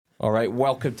All right,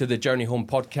 welcome to the Journey Home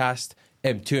podcast.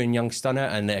 M2 and Young Stunner,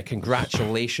 and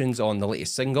congratulations on the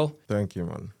latest single. Thank you,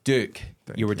 man. Duke,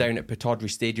 you were down at Pittodrie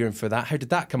Stadium for that. How did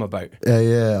that come about?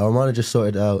 Yeah, our manager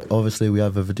sorted it out. Obviously, we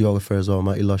have a videographer as well,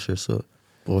 Matty Lusher, so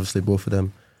obviously both of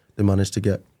them, they managed to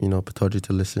get, Pittodrie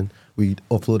to listen. We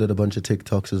uploaded a bunch of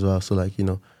TikToks as well, so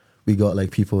we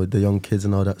got people, the young kids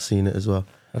and all that, seeing it as well.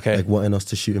 Okay. Wanting us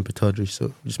to shoot in Pittodrie,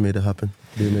 so we just made it happen.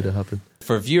 They made it happen.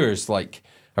 For viewers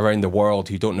around the world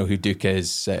who don't know who Duke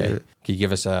is, can you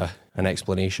give us an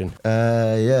explanation?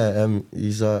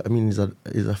 He's a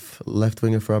left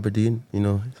winger for Aberdeen. He's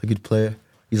a good player.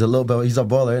 He's a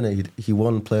baller, innit? He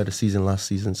won Player of the Season last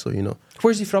season, so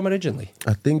Where's he from originally?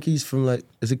 I think he's from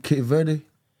is it Cape Verde?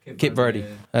 Cape Verde.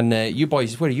 Yeah. And you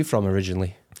boys, where are you from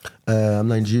originally? I'm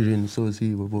Nigerian, so is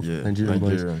he. We're both Nigerian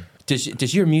boys.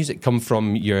 Does your music come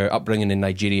from your upbringing in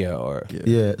Nigeria, or?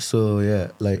 It's a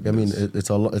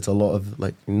lot of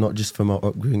not just from our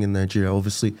upbringing in Nigeria,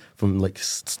 obviously from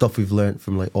stuff we've learned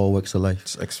from all walks of life.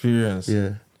 It's experience.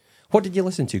 Yeah. What did you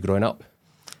listen to growing up?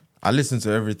 I listened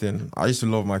to everything. I used to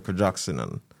love Michael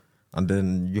Jackson, and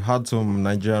then you had some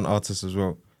Nigerian artists as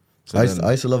well. So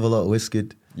I used to love a lot of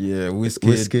Wizkid. Yeah,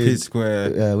 Wizkid, P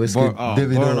Square, yeah, Wizkid,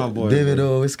 Burna Boy,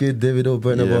 Wizkid, Davido,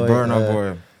 Burna Boy. Burna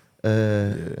Boy.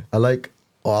 I like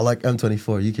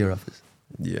M24 UK rappers.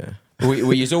 Yeah.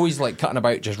 Were you always cutting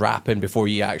about just rapping before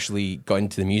you actually got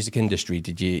into the music industry?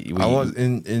 I was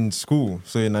in school,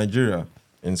 so in Nigeria,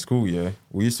 in school,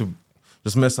 we used to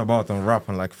just mess about and rap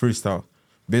and freestyle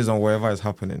based on whatever is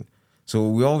happening. So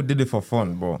we all did it for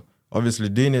fun, but obviously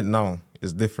doing it now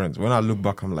is different. When I look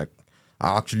back, I'm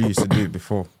I actually used to do it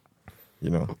before,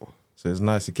 So it's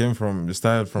nice. It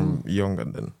started from young,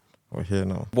 and then we're here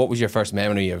now. What was your first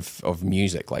memory of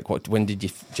music? When did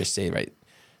you just say, right,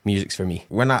 music's for me?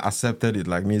 When I accepted it,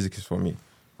 music is for me,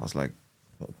 I was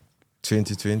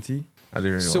 2020. I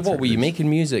didn't really So what, were you making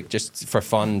music just for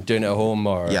fun, doing it at home,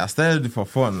 or? Yeah, I started it for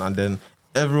fun, and then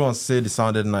everyone said it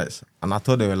sounded nice, and I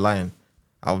thought they were lying.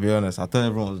 I'll be honest, I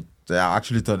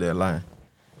actually thought they were lying.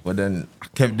 But then I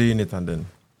kept doing it, and then,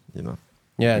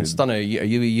 Yeah, and Stunner, are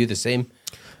you the same?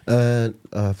 I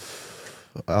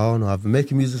don't know. I've been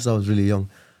making music since I was really young,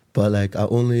 but I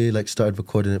only started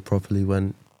recording it properly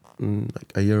when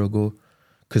a year ago,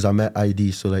 because I met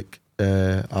ID. So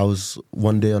I was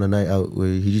one day on a night out where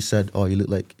he just said, "Oh, you look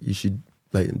like you should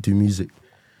do music,"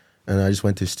 and I just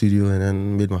went to the studio and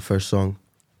then made my first song,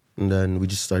 and then we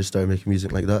just started making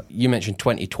music like that. You mentioned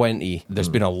 2020. There's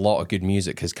been a lot of good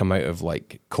music has come out of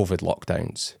COVID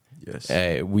lockdowns. Yes.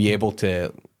 Were you able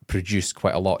to produce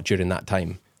quite a lot during that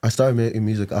time? I started making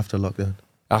music after lockdown.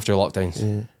 After lockdowns?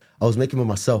 Yeah. I was making it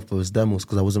myself, but it was demos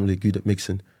because I wasn't really good at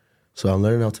mixing. So I'm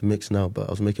learning how to mix now, but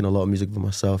I was making a lot of music for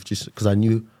myself just because I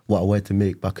knew what I wanted to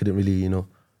make, but I couldn't really,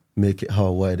 make it how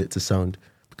I wanted it to sound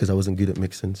because I wasn't good at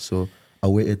mixing. So I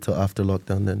waited till after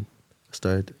lockdown, then I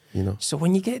started, So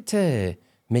when you get to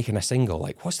making a single,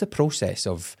 what's the process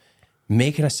of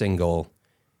making a single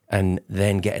and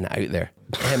then getting it out there?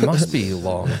 It must be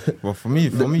long. Well, for me,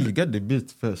 you get the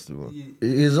beat first.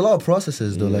 There's a lot of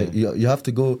processes though. You have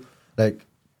to go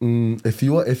if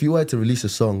you were to release a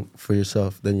song for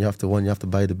yourself, then you have to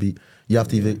buy the beat. You have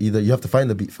to either you have to find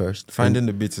the beat first. Finding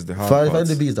the beat is the hard part.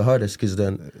 Finding the beat is the hardest because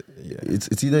then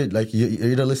it's either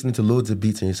you're either listening to loads of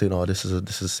beats and you're saying, "Oh, this is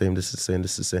the same, this is the same,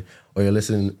 this is the same," or you're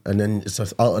listening and then it's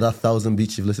just out of that 1,000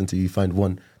 beats you've listened to, you find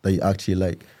one that you actually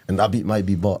like, and that beat might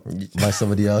be bought by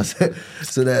somebody else.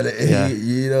 So then it's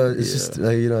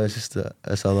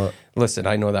a lot. Listen,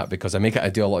 I know that because I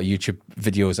do a lot of YouTube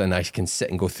videos and I can sit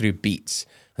and go through beats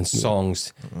and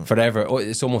songs forever. Oh,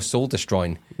 it's almost soul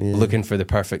destroying, looking for the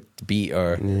perfect beat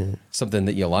or something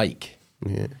that you like.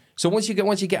 Yeah. So once you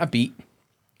get a beat,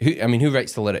 who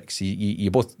writes the lyrics?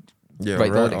 You both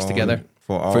write the lyrics together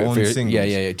for our own singles.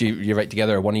 Yeah. Do you write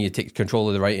together, or one of you take control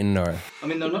of the writing, or?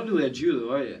 They're not really a duo,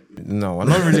 though, are you? No, we're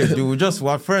not really a duo.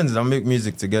 We're friends that make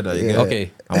music together. Okay.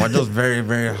 And we're just very,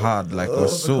 very hard. We're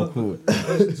so cool.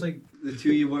 It's the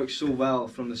two of you work so well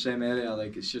from the same area.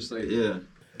 It's just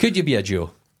Could you be a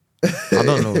duo? I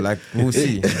don't know, we'll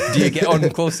see. Do you get on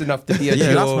close enough to be a duo?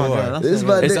 Yeah, that's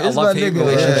my guy. Is it a love-hate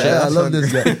relationship? Yeah, I love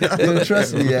this guy.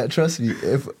 Trust me.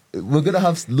 If we're gonna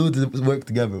have loads of work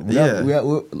together,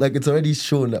 we're it's already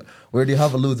shown that we already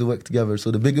have a loads of work together. So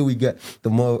the bigger we get,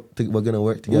 the more we're gonna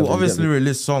work together. We'll obviously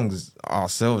release songs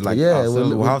ourselves.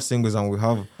 We'll have singles and we'll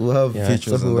have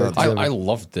features. I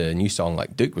loved the new song.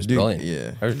 Duke was brilliant.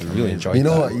 Yeah, I really enjoyed. You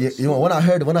know that. what? You know when I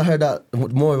heard that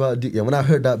more about Duke. Yeah, when I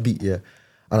heard that beat. Yeah.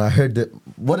 And I heard that.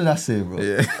 What did I say, bro?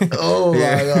 Yeah. Oh my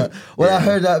god! When I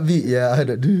heard that beat, I heard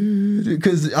that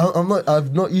because I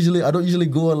don't usually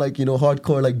go on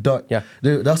hardcore dark. Yeah.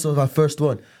 That's my first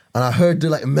one, And I heard the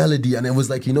like melody, and it was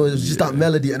like, you know, it was just that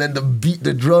melody, and then the beat,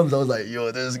 the drums. I was like, yo,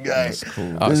 this guy, That's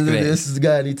cool. this is the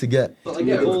guy I need to get. But like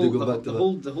Yeah, the whole, to go back to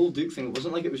that. the whole Duke thing, it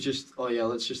wasn't like it was just, oh yeah,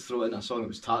 let's just throw it in a song. It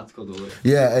was tactical though. Like.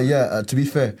 Yeah. To be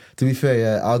fair,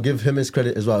 yeah, I'll give him his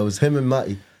credit as well. It was him and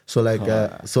Matty. So like,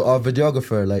 so our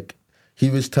videographer, like, he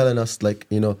was telling us like,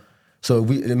 you know, so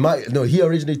he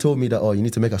originally told me that, oh, you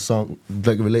need to make a song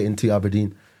like relating to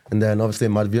Aberdeen, and then obviously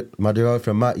my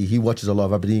videographer Matty, he watches a lot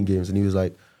of Aberdeen games, and he was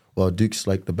like, well, Duke's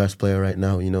like the best player right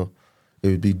now, you know, it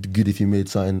would be good if you made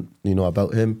something, you know,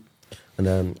 about him. And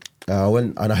then I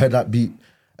went and I heard that beat,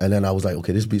 and then I was like,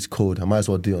 okay, this beat's cold, I might as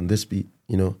well do it on this beat,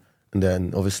 you know. And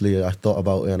then obviously I thought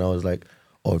about it, and I was like,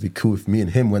 oh, it'd be cool if me and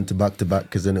him went to back,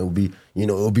 because then it'll be, you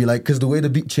know, it'll be like, because the way the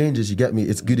beat changes, you get me,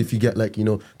 it's good if you get like, you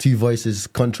know, two voices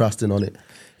contrasting on it.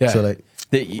 Yeah. So like,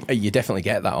 you definitely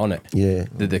get that on it. Yeah.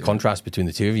 The contrast between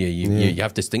the two of you. You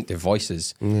have distinctive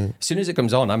voices. Yeah. As soon as it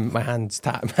comes on, my hand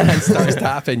starts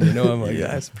tapping. You know, I'm like,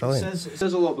 yeah, it's It brilliant.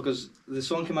 says a lot because the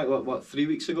song came out what 3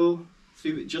 weeks ago,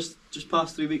 just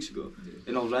past 3 weeks ago,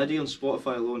 and already on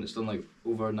Spotify alone, it's done like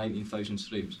over 19,000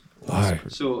 streams. Wow.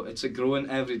 So it's growing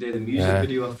every day. The music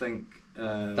video, I think,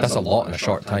 That's a lot in a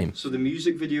short time. So the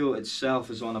music video itself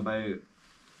is on about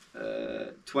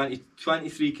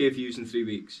 23k views in 3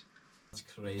 weeks. That's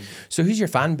crazy. So who's your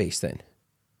fan base then?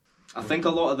 I think a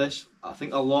lot of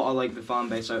like the fan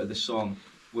base out of this song,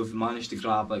 we've managed to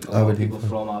grab like a lot of people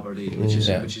from Aberdeen, which is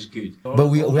good. but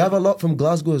we have a lot from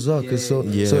Glasgow as well, because so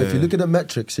if you look at the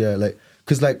metrics, like,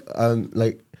 because like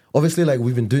obviously like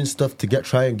we've been doing stuff to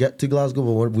try and get to Glasgow,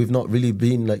 but we've not really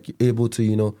been like able to,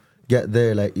 you know, get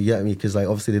there, like, you get me, because like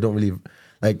obviously they don't really,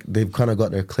 like, they've kind of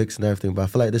got their clicks and everything, but I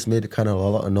feel like this made it kind of a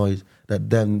lot of noise that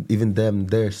even them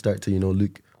there start to, you know,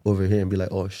 look over here and be like,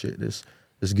 oh shit, there's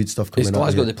good stuff coming out. Is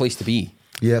Glasgow here. the place to be?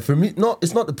 Yeah, for me,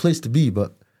 it's not the place to be,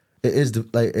 but it is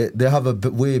they have a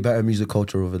way better music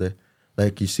culture over there.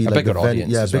 Like, you see, A like bigger the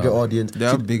audience as bigger well. audience. They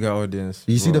have bigger audience.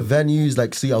 You see the venues,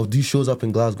 like, I'll do shows up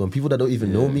in Glasgow, and people that don't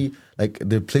even know me, like,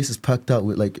 the place is packed out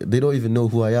with, like, they don't even know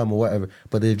who I am or whatever,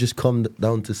 but they've just come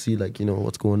down to see, like, you know,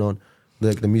 what's going on,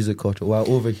 like the music culture. While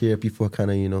over here, people are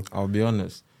kind of, you know, I'll be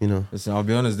honest. you know, Listen, I'll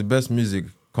be honest. The best music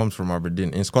comes from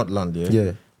Aberdeen. In Scotland,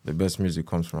 yeah. the best music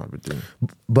comes from Aberdeen.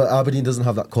 But Aberdeen doesn't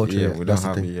have that culture. Yeah, yet. we That's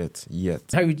don't the have thing. it yet.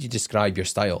 How would you describe your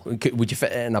style? Would you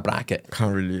fit it in a bracket?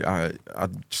 Can't really. I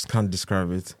just can't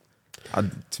describe it.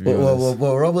 To be honest.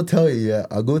 Well, Rob will tell you, yeah,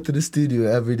 I go to the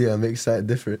studio every day and make something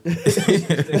different.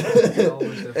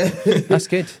 That's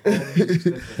good.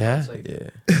 Yeah. Yeah.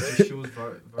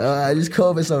 I just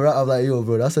call me some rap. I'm like, yo,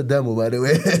 bro, that's a demo, by the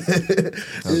way.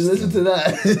 Just listen to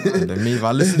that. And then me, if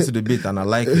I listen to the beat and I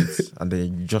like it, and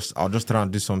then I'll just try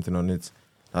and do something on it.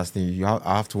 That's the thing.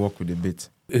 I have to work with the beat.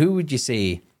 Who would you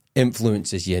say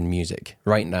influences you in music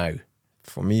right now?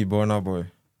 For me, Burna Boy,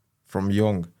 from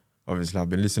young, obviously I've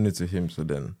been listening to him, so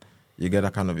then you get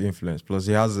that kind of influence. Plus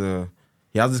he has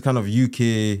this kind of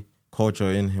UK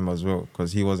culture in him as well,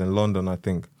 because he was in London, I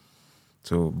think.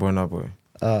 So Burna Boy.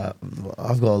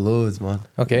 I've got loads, man.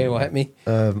 Okay, well, hit me.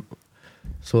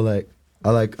 So like I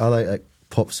like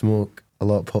Pop Smoke, a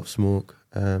lot of Pop Smoke,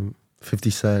 50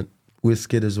 Cent,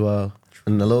 Wizkid as well,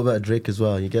 and a little bit of Drake as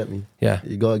well. You get me? Yeah.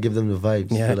 You gotta give them the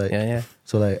vibes. Yeah, so like, yeah.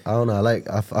 So like, I don't know. I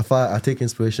take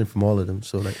inspiration from all of them.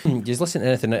 So like, Do you listen to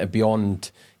anything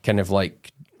beyond kind of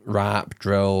like rap,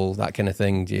 drill, that kind of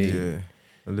thing? Do you? Yeah.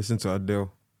 I listen to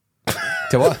Adele.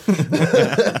 To what?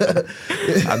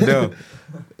 Adele.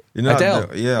 You know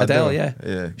Adele? Yeah, Adele, yeah.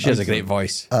 Yeah. She has a great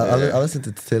voice. I listen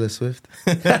to Taylor Swift.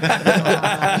 I'm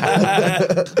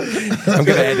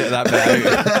going to edit that bit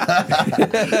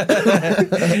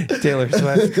out. Taylor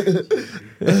Swift.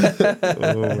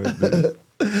 Oh my God.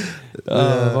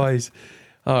 Oh, voice.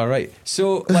 All right.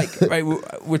 So, like, right,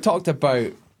 we talked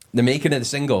about the making of the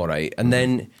single, right? And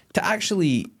then to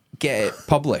actually get it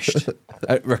published,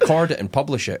 record it and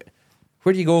publish it,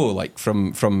 where do you go, like,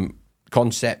 from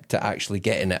concept to actually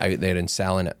getting it out there and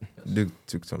selling it? It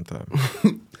took some time.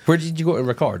 Where did you go to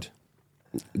record?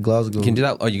 Glasgow. You can do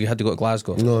that? Oh, you had to go to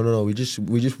Glasgow? No. We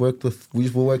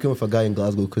were working with a guy in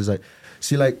Glasgow, because like,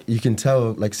 see, like, you can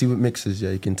tell, like, see with mixes,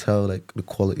 yeah, you can tell like the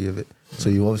quality of it. So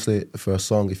you obviously, for a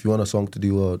song, if you want a song to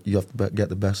do well, you have to get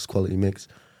the best quality mix.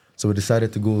 So we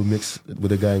decided to go mix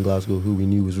with a guy in Glasgow who we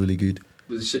knew was really good.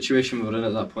 With the situation we were in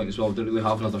at that point as well, we didn't really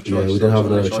have another choice. Yeah, we didn't have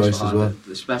another choice as well.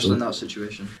 Especially in that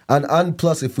situation. And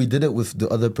plus, if we did it with the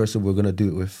other person we're gonna do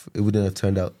it with, it wouldn't have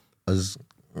turned out as.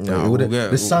 No, it wouldn't. we'll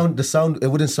get- The sound. It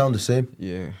wouldn't sound the same.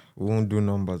 Yeah. We won't do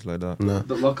numbers like that. No.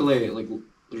 But luckily, like,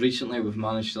 recently we've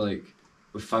managed to, like,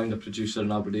 we've found a producer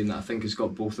in Aberdeen that I think has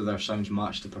got both of their sounds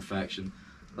matched to perfection.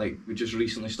 Like, we just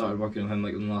recently started working on him,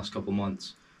 like, in the last couple of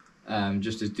months.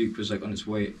 just as Duke was like on its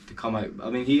way to come out. I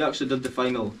mean, he actually did the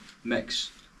final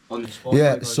mix on the Spotify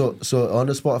Yeah, version. so on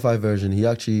the Spotify version, he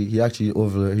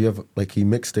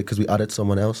mixed it because we added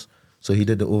someone else. So he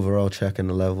did the overall check and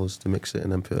the levels to mix it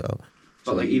and then put it out.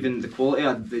 But like even the quality,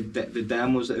 the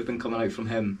demos that have been coming out from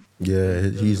him. Yeah,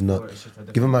 he's not.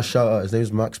 Give him a shout out. His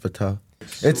name's Max Patel.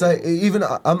 It's like even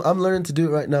I'm learning to do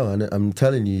it right now, and I'm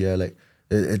telling you, yeah, like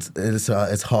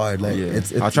it's hard. Like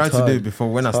it's I tried to hard. do it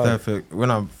before when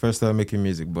I first started making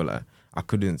music, but like I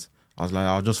couldn't. I was like,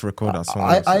 I'll just record that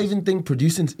song. I even think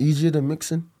producing's easier than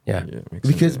mixing. Yeah,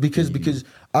 because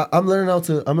I'm learning how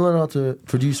to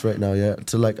produce right now. Yeah,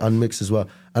 to like unmix as well.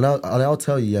 And I'll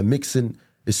tell you, yeah, mixing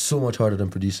is so much harder than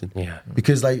producing. Yeah,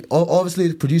 because like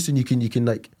obviously producing you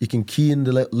can key in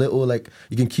the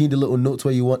little notes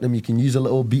where you want them. You can use a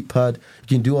little beat pad. You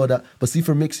can do all that. But see,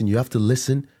 for mixing, you have to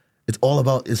listen. It's all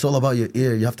about your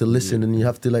ear. You have to listen, and you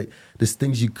have to like. There's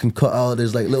things you can cut out.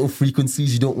 There's like little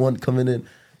frequencies you don't want coming in.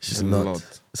 It's just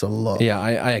nuts. It's a lot. Yeah,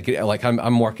 I agree. Like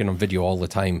I'm working on video all the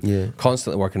time. Yeah.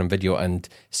 Constantly working on video, and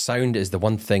sound is the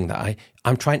one thing that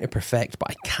I'm trying to perfect,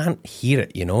 but I can't hear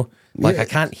it, you know? Like I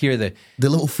can't hear the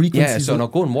little frequencies. Yeah, so I'll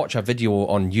go and watch a video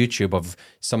on YouTube of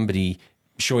somebody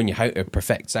showing you how to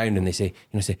perfect sound, and they say,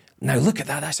 now look at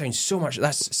that. That sounds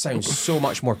so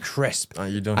much more crisp. I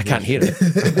can't hear it.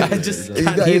 I just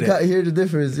can't hear it. You can't hear the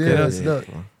difference. Yeah,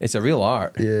 it's a real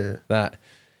art. Yeah. That.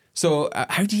 So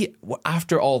how do you,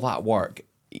 after all that work,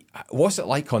 what's it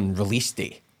like on release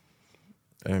day?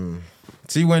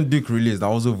 See, when Duke released, I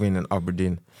was over in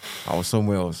Aberdeen. I was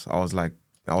somewhere else. I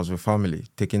was with family,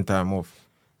 taking time off.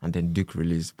 And then Duke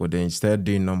released, but then he started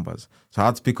doing numbers. So I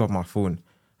had to pick up my phone,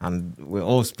 and we're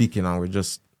all speaking, and we're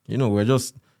just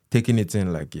taking it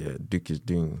in like, yeah, Duke is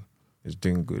doing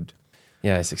good.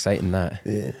 Yeah, it's exciting that.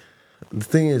 Yeah. The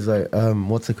thing is, like,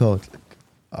 what's it called?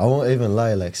 I won't even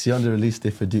lie, like, see on the release day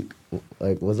for Duke,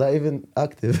 like, was I even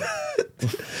active?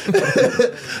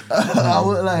 I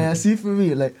won't lie, I see for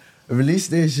me, like, release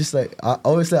day is just like, I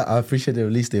appreciate the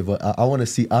release day, but I want to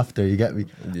see after, you get me?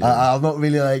 Yeah. I'm not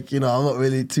really like, I'm not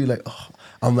really too like,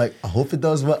 I'm like, I hope it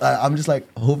does what, I'm just like,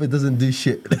 I hope it doesn't do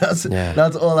shit. That's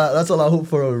all I hope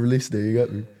for on release day, you get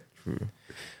me? True.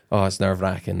 Oh, it's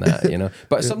nerve-wracking that,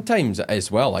 But sometimes as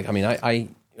well, like, I mean,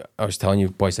 I was telling you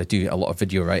boys, I do a lot of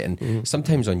video, right? And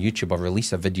sometimes on YouTube, I'll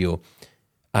release a video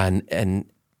and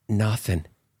nothing.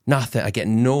 I get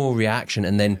no reaction.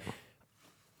 And then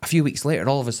a few weeks later,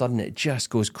 all of a sudden, it just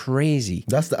goes crazy.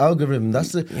 That's the algorithm.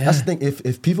 That's the thing.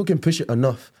 If people can push it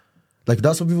enough, like,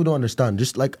 that's what people don't understand.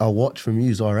 Just like a watch from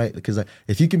you is all right. Because like,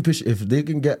 if you can push, if they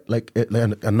can get like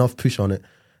enough push on it,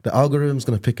 the algorithm's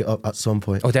going to pick it up at some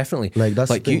point. Oh, definitely. Like, that's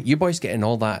like you boys getting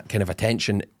all that kind of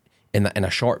attention in a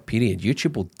short period.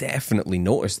 YouTube will definitely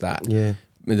notice that. Yeah.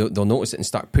 They'll notice it and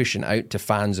start pushing out to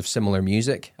fans of similar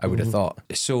music, I would have thought.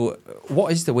 So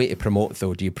what is the way to promote,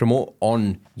 though? Do you promote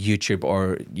on YouTube,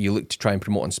 or you look to try and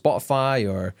promote on Spotify,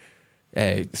 or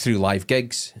through live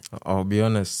gigs? I'll be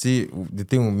honest. See, the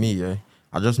thing with me,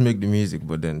 I just make the music,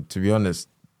 but then, to be honest...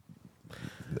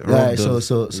 Yeah, so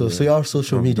your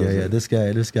social media, this guy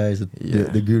is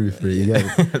the guru for it. You get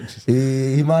it?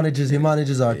 he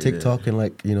manages our TikTok and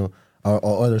like our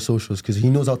other socials, because he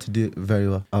knows how to do it very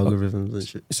well, algorithms and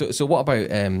shit. So what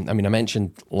about? I mean, I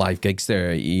mentioned live gigs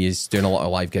there. He is doing a lot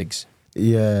of live gigs.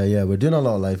 Yeah, we're doing a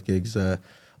lot of live gigs.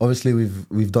 Obviously,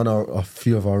 we've done a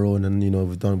few of our own, and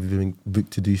we've been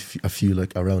booked to do a few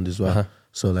like around as well.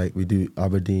 So like we do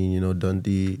Aberdeen,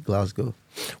 Dundee, Glasgow.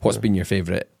 What's been your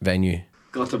favourite venue?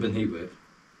 Got to have been Heatwave.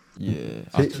 Yeah,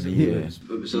 actually, yeah. It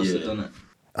was us that done it.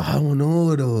 I don't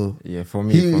know though. Yeah, for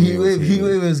me,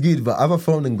 Heatwave was good, but I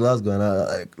performed in Glasgow, and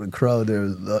the crowd there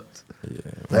was nuts.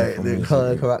 Yeah, the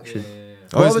colour correction.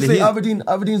 But obviously,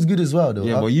 Aberdeen's good as well, though.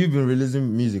 Yeah, but you've been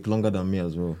releasing music longer than me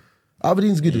as well.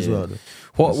 Aberdeen's good as well, though.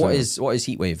 What is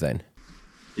Heatwave then?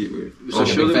 Heatwave. It was a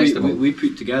show that we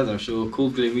put together. So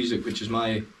Cold Grey Music, which is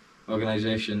my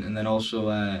organisation, and then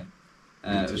also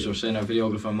as we were saying, our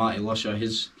videographer Matty Lusher,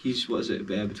 he's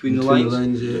Between the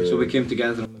Lines. Yeah. So we came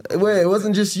together. Wait, it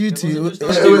wasn't just you two.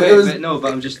 No,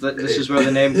 but I'm just this is where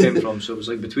the name came from. So it was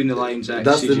like Between the Lines.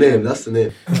 That's the name.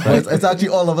 It's actually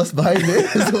all of us behind it.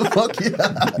 So fuck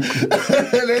yeah.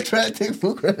 They're trying to take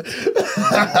full credit.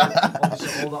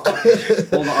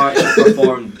 all the artists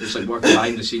performed. It's like working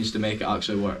behind the scenes to make it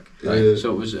actually work. Right. Yeah.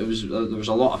 So it was. There was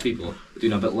a lot of people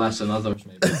doing a bit less than others,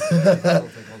 maybe.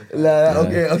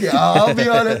 Okay. I'll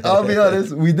be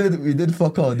honest. We did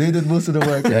fuck all. They did most of the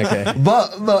work. Okay.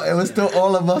 But no, it was still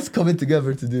all of us coming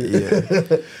together to do it.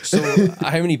 Yeah. So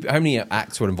how many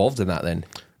acts were involved in that then?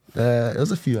 It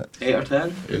was a few. 8 or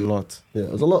 10. A lot. Yeah,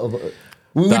 it was a lot of.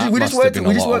 We That just must have wanted been a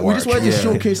lot of we just wanted to work.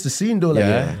 showcase the scene though, like,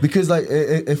 Yeah. because like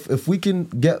if we can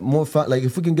get more like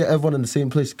if we can get everyone in the same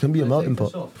place, it can be a melting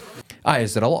pot.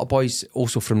 Is there a lot of boys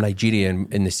also from Nigeria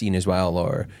in the scene as well,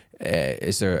 or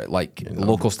is there like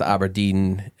locals to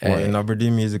Aberdeen? In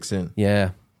Aberdeen music scene.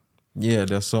 Yeah. Yeah,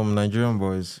 there's some Nigerian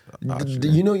boys. Actually.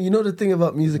 You know the thing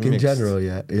about music in Mixed. general,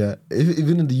 yeah.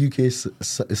 Even in the UK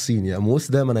scene, yeah, most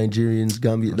of them are Nigerians,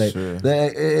 Gambian. Like,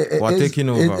 Sure. we're taking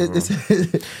over, it's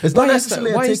not Why is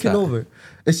necessarily that? Why a is taking that? over.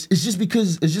 It's just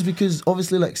because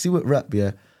obviously, like, see with rap,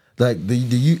 yeah, like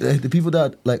the people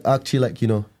that like actually like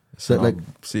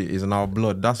See, it's in our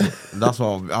blood. That's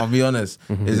what I'll be honest.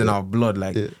 It's in our blood.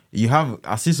 Like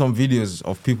I see some videos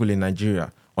of people in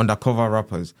Nigeria, undercover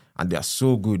rappers, and they are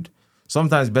so good.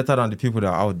 Sometimes better than the people that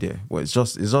are out there. But it's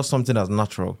just something that's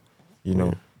natural, you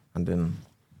know. And then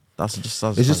that's it's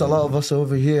just a lot of us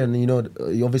over here, and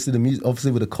obviously the music,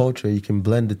 obviously with the culture, you can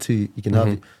blend the two. You can have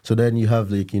it. So then you have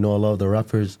like a lot of the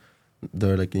rappers,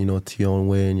 they're like Tion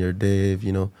Wayne, your Dave,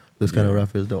 those kind of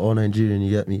rappers. They're all Nigerian.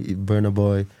 You get me, Burna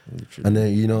Boy, and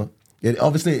then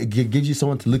it gives you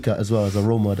someone to look at as well as a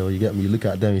role model. You get me. You look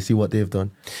at them, you see what they've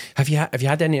done. Have you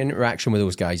had any interaction with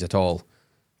those guys at all?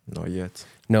 Not yet.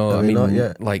 No, I mean, not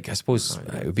yet. like, I suppose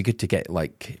it would be good to get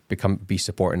be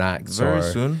supporting acts Very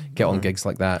or soon. get on gigs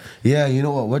like that. Yeah, you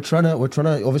know what? We're trying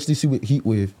to obviously see with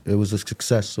Heatwave, it was a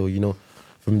success. So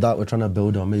from that we're trying to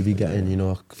build on maybe getting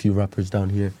a few rappers down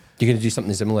here. You're going to do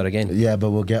something similar again? Yeah,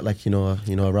 but we'll get like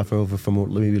a rapper over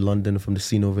from maybe London, from the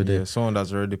scene over there. Yeah, someone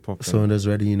that's already popping. Someone that's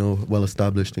already well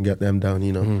established, and get them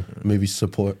down. Maybe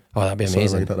support. Oh, that'd be something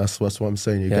amazing. Like that. That's what I'm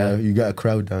saying. You get a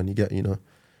crowd down. You get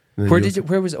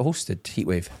Where was it hosted?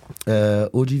 Heatwave.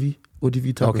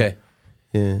 OGV Tavern. Okay.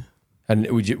 Yeah. And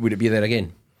would it be there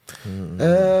again?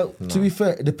 To be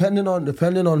fair, depending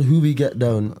on who we get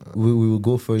down, we will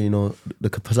go for the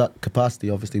capacity.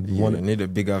 Obviously, we We need a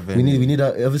bigger venue. We need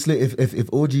obviously if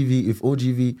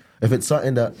OGV if it's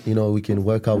something that we can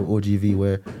work out with OGV,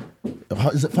 where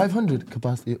is it 500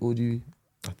 capacity at OGV?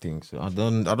 I think so. I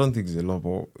don't think it's a lot,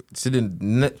 but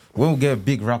when we get a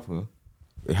big rapper,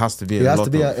 it has to be It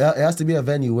has to be a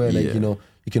venue where like you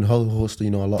can host a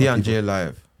lot of P&J people.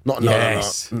 Live.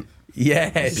 Yes.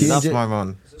 Yes. That's my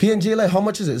man. P&J, like, how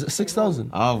much is it? Is it 6,000?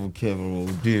 I don't care, bro. We'll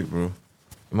do it, bro.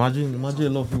 Imagine a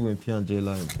lot of people in P&J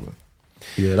Live, bro.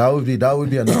 Yeah, that would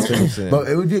be a nice thing. But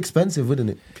it would be expensive,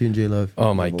 wouldn't it? P&J Live.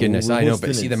 Oh my goodness, we're I know, hosting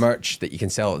but see it. the merch that you can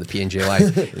sell at the P&J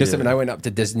Live. Just when I went up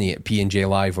to Disney at P&J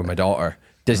Live with my daughter,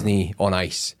 Disney on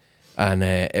Ice, and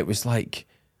it was like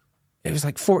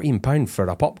 £14 for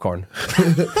a popcorn.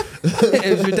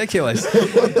 It was ridiculous.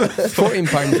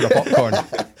 £14 for a popcorn.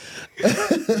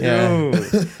 Yeah.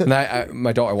 And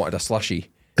my daughter wanted a slushie.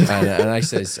 And I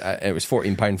says it was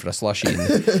 £14 for a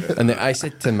slushie, and I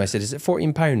said to him, I said, "Is it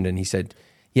 £14?" And he said,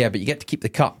 "Yeah, but you get to keep the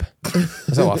cup." I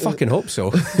said, "Oh, I fucking hope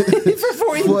so." For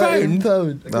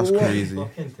 £14. That's crazy.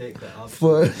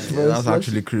 That's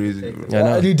actually crazy, bro. I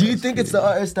know. Do you think it's the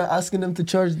artist that asking them to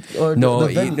charge or No,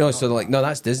 the venue? no. So like, no,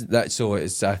 that's Disney. So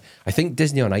it's I think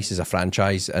Disney on Ice is a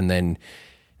franchise, and then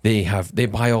they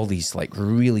buy all these like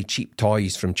really cheap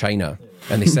toys from China,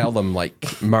 and they sell them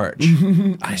like merch.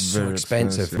 It's so Very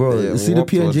expensive. Bro, Yeah, see the walk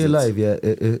towards P&J it. Live,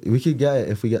 we could get it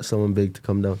if we get someone big to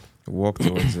come down. Walk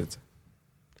towards it.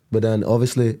 But then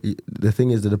obviously the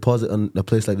thing is the deposit on a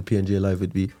place like the P&J Live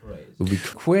would be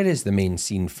Where is the main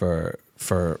scene for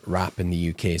rap in the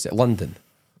UK? Is it London?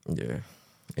 Yeah.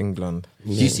 England.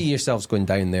 Do you see yourselves going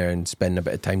down there and spending a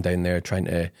bit of time down there trying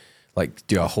to like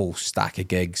do a whole stack of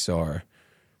gigs, or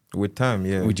With time,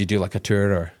 yeah. would you do like a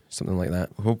tour or something like that?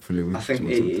 Hopefully. I think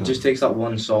it just takes that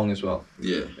one song as well.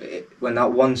 Yeah. When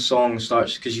that one song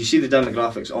starts, because you see the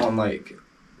demographics on like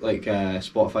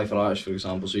Spotify for artists, for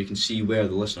example, so you can see where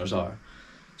the listeners are.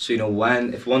 So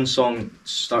if one song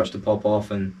starts to pop off,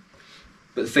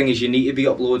 but the thing is, you need to be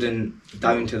uploading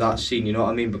down to that scene. You know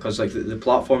what I mean? Because like the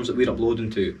platforms that we're uploading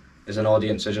to as an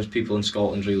audience are just people in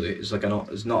Scotland. Really, it's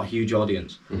not a huge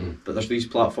audience. Mm-hmm. But there's these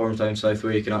platforms down south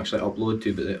where you can actually upload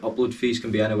to. But the upload fees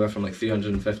can be anywhere from like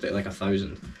 350 to like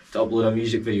 1,000 to upload a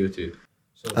music video to.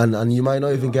 and you might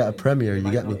not even get a premiere,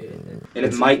 you get me? And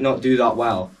it might not do that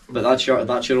well, but that's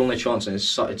your only chance, and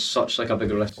it's such like a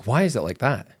big risk. Why is it like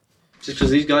that? Just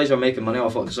because these guys are making money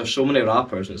off it, because there's so many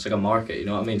rappers, and it's like a market, you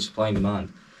know what I mean? Supply and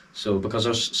demand. So because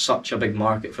there's such a big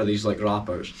market for these like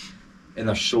rappers, and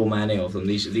there's so many of them,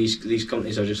 these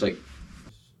companies are just like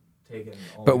taking.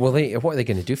 But what are they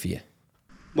going to do for you?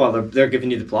 Well, they're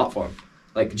giving you the platform.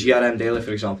 Like GRM Daily,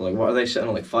 for example, like what are they sitting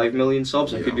on, like 5 million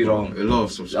subs? I could be wrong. A lot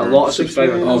of subscribers. A lot of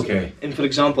subscribers. Okay. And for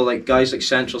example, like guys like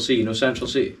Central C, Central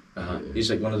C? Uh-huh. He's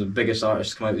like one of the biggest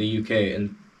artists to come out of the UK,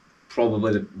 and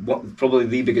probably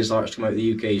the biggest artist to come out of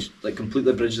the UK. He's like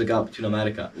completely bridged the gap between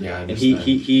America. Yeah, I and understand.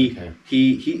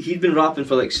 he'd been rapping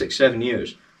for like 6-7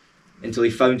 years until he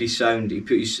found his sound. He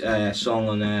put his song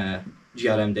on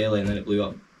GRM Daily, and then it blew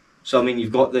up. So I mean, you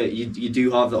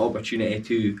do have the opportunity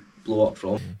to blow up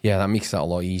from. Yeah, that makes that a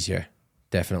lot easier.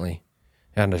 Definitely,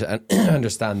 I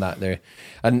understand that there,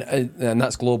 and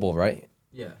that's global, right?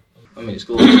 Yeah, I mean it's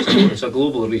global. It's a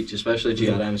global reach, especially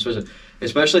GRM,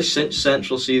 especially since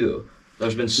Central C though.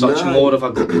 There's been such more of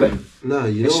a thing.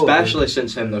 Especially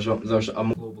since him, there's a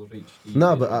more global reach.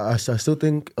 But I still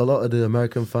think a lot of the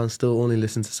American fans still only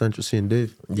listen to Central C and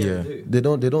Dave. Yeah. They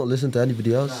don't listen to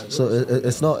anybody else. So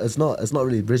it's not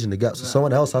really bridging the gap. So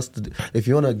someone else has to. If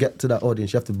you want to get to that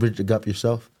audience, you have to bridge the gap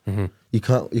yourself. Mm-hmm.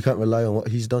 You can't rely on what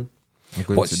he's done.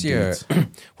 What's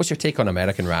your take on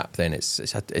American rap then? It's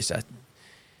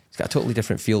got a totally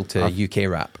different feel to UK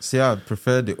rap. See, I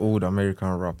prefer the old American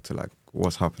rap to like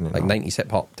what's happening like now. 90s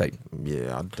hip hop type.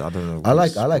 Yeah, I don't know. I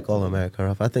like all American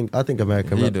rap. I think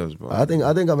American He rap. does, bro. I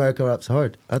think American rap's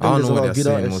hard. I think I there's don't a know lot what of they're good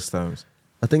saying artists. most times.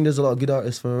 I think there's a lot of good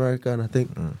artists from America, and I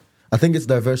think it's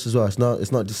diverse as well. It's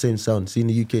not the same sound. See, in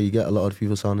the UK, you get a lot of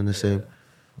people sounding the same.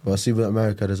 But I see with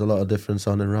America, there's a lot of different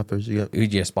sounding rappers. You get. Who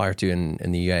do you aspire to in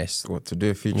the US? What, to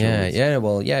do a feature with?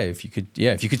 If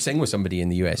you could sing with somebody in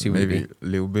the US, who would it Maybe be?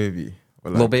 Lil Baby.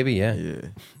 Or like, Lil Baby, yeah. Yeah.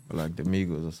 Or like the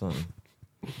Migos or something.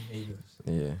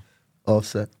 Yeah.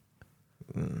 Offset.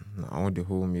 No, I want the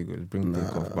whole Migos. Bring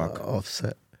Takeoff back.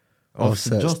 Offset.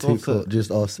 Just Offset.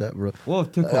 Just Offset, bro.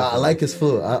 What? Takeoff? I like his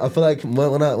flow. I feel like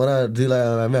when I do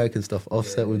like American stuff,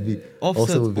 Offset would be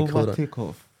Offset would be over cool.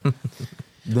 Takeoff.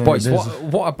 Boys,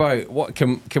 what about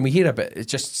can we hear a bit?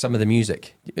 It's just some of the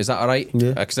music. Is that all right?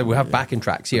 Yeah. Because we have backing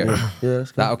tracks here. Yeah,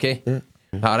 that's That cool. okay? Yeah.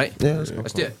 That all right? Yeah, that's cool.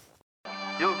 Let's do it.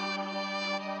 Yo.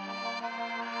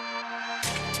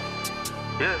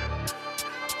 Yeah.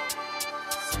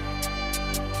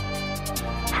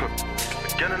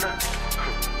 Again and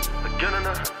again and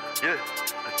yeah.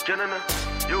 Again and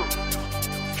yo.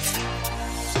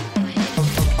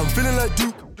 I'm feeling like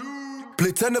Duke.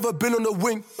 Play 10, never been on the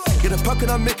wing. Get a pack and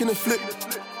I'm making a flip.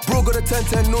 Bro got a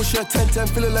 10-10, no shit 10-10,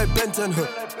 feeling like Ben 10,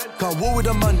 Can't war with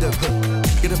a man them,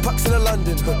 Get a packs in the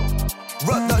London,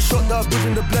 Rock that shot, that bitch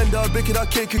in the blender. Baking that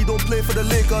cake, you don't play for the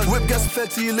Lakers. Whip gets fed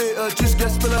to you later, just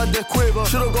get spilled out the quaver.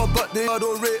 Should've got back there, I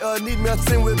don't rate her. Need me, I'd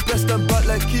sing with best and back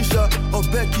like Keisha or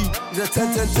Becky. Get a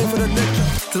 10-10 thing for the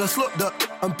neck. Till I slot that,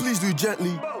 and please do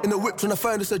gently. In the whip, tryna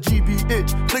find us a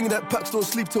GBH. Flinging that packs, don't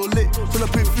sleep till late.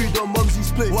 Tryna put food on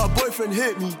mumsy's plate. Why boyfriend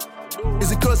hate me?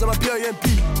 Is it cause I'm a PIMP?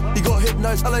 He got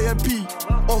hypnotized, LIMP.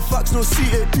 On facts, no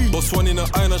CAP. Boss one in the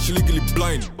eye, now she legally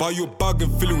blind. Buy your bag and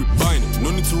fill it with buying.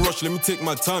 No need to rush, let me take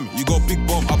my time. You got big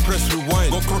bomb, I press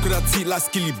rewind. Got crocodile teeth like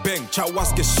Skilly Bang. Chat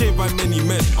was get shaved by many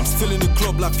men. I'm still in the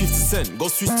club like 50 Cent.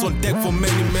 Got switched on deck for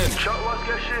many men. Chat was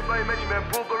get shaved by many men.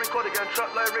 Bro got record again.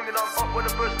 Trap line ringing, I'm up when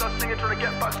the first start singing. Trying to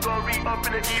get back, start re-up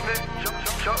in the evening.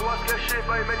 Chat was get shaved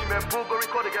by many men. Bro got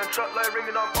record again. Trap line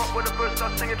ringing, I'm up when the first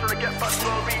start singing. Trying to get back,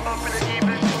 start re-up in the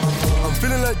evening. I'm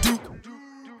feeling like Duke.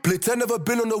 Play 10, never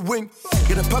been on the wing.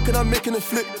 Get a pack and I'm making a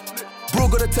flip. Bro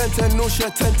got a 10-10, no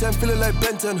shit 10-10, feeling like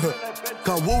Ben 10,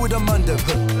 Can't war with a man them,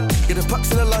 Get a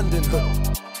packs in the London,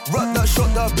 Rock that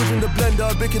shot, that bitch in the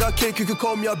blender. Baking that cake, you could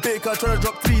call me a baker. Tryna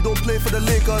drop 3, don't play for the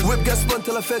Lakers. Whip get spun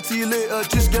till I fed to you later.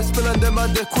 Just get spilled and them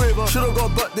and they quaver. Should've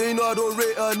got back there, you know I don't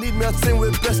rate her. Need me, I'd sing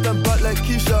with best and back like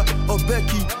Keisha or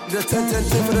Becky. Get a 10-10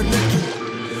 thing for the neck.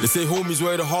 They say homies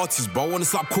where the heart is, but I wanna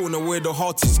slap corner where the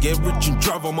heart is. Get rich and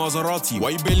drive a Maserati. Why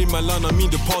you bailing my line? I mean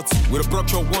the party. With a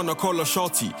broad one, I call her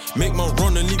shorty. Make my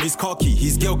run and leave his car key.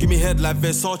 His girl give me head like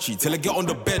Versace. Till I get on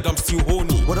the bed, I'm still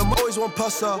horny. But I'm always one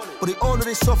passer, but they own it,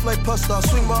 they soft like pasta.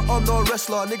 Swing my arm, no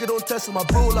wrestler. Nigga don't test my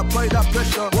bro, apply that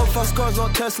pressure. One fast cars, not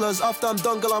Teslas. After I'm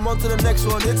done, girl, I'm on to the next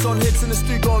one. Hits on hits in the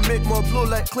street, gonna make more blow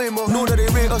like Claymore. Know that they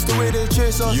rate us the way they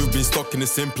chase us. You've been stuck in the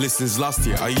same place since last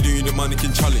year. How you doing the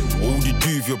mannequin challenge? What would you do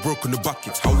if you're broke on the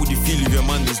bucket? How would you feel if your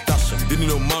man is dashing? Didn't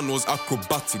know man was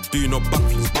acrobatic, doing no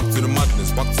backflips. Back to the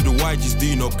madness, back to the YGs,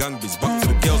 doing no gangbis. Back to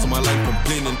the girls in my life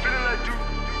complaining. Feeling like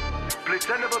Duke. Play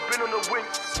 10, never been on the wing.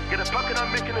 Get a pack and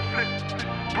I'm making a flip.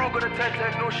 Bro got a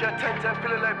 10-10, no shit 10-10,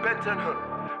 feeling like Ben 10,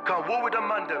 Can't war with a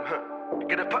man them,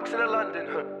 Get a packs in the London,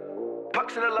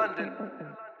 Packs in the London.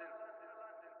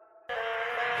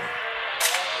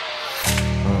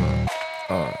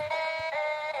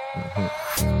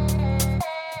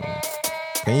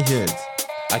 Can you hear it?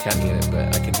 I can't hear it,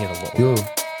 but I can hear a little. Yo,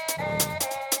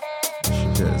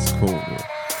 Yeah, it's cool, bro.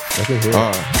 I can hear it.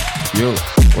 Yo,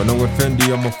 when I'm with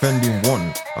Fendi, I'm offending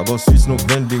one. I got sweets, no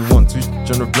vending one. Switch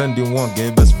general blending one. Get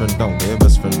your best friend down, get your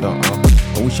best friend down.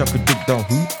 I wish I could dig down.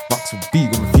 Who? Box of B,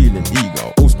 got me feeling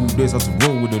eager. Old school days had to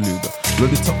roll with the Luger.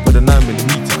 Load it up with a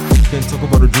 9mm. Can't talk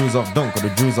about the drills I've done, cause the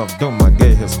drills I've done, my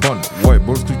guy has spun. White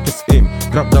bros quick just aim.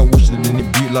 Grab that wish that they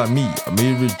need beat like me. I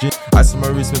made it regime. I see my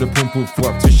wrist with a pump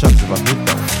up 2 shots if I hit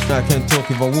that. Now I can't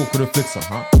talk if I walk with a flexor,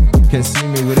 Can't see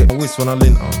me with it. I waist when I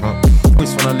lean,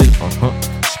 Waist when I lean,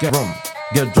 She get rum.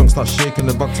 Get drunk, start shaking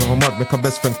the back to her mud. Make her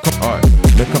best friend come. Alright,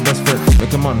 make her best friend.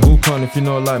 Make a man hook on if you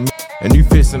know like me. A new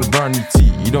face in a brand new tee.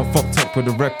 You don't fucked up with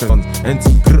the record.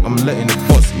 Empty grip, I'm letting it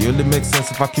bust. It only makes sense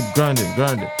if I keep grinding.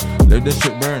 Let that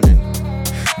shit burning.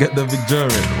 Get the big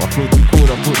jury. My flow too cold,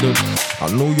 I put the.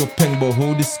 I know your peng, but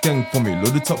hold this skeng for me.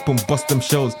 Load it up and bust them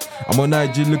shells. I'm on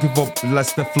IG looking for like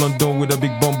Steph London with a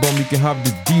big bum. You can have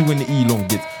the D when the E long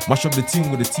gets. Mash up the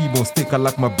team with the T-bone stick. I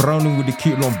like my browning with the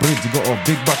cute long braids. You got a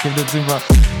big back in the timber.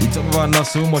 You talk about not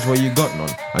so much, but you got none.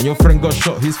 And your friend got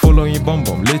shot, he's following your bum.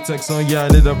 Latex on, yeah, I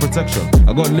need a protection.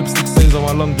 I got lipstick stains on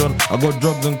my long john. I got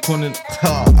drugs and conning.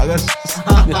 I got.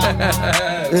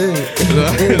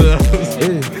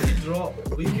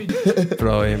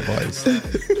 Brilliant, boys.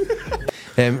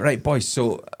 Right, boys,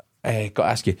 so got to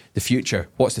ask you, the future.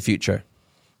 What's the future?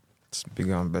 It's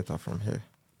bigger and better from here.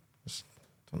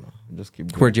 Just keep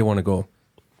going. Where do you want to go?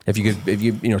 If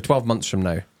you 12 months from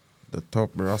now. The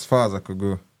top, bro. As far as I could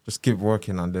go. Just keep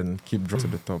working and then keep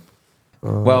dropping to the top.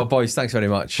 Well, boys, thanks very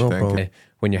much. Thank you.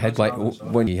 When your headlight,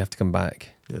 when you have to come back.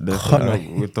 Yeah,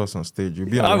 definitely. With us on stage. You'll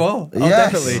be I will. I'll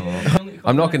definitely.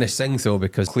 I'm not going to sing though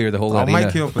because clear the whole I'll arena.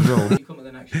 mic you up as well. You come to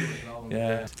the next show as well.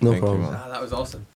 Yeah. No Thank you, problem. man. That was awesome.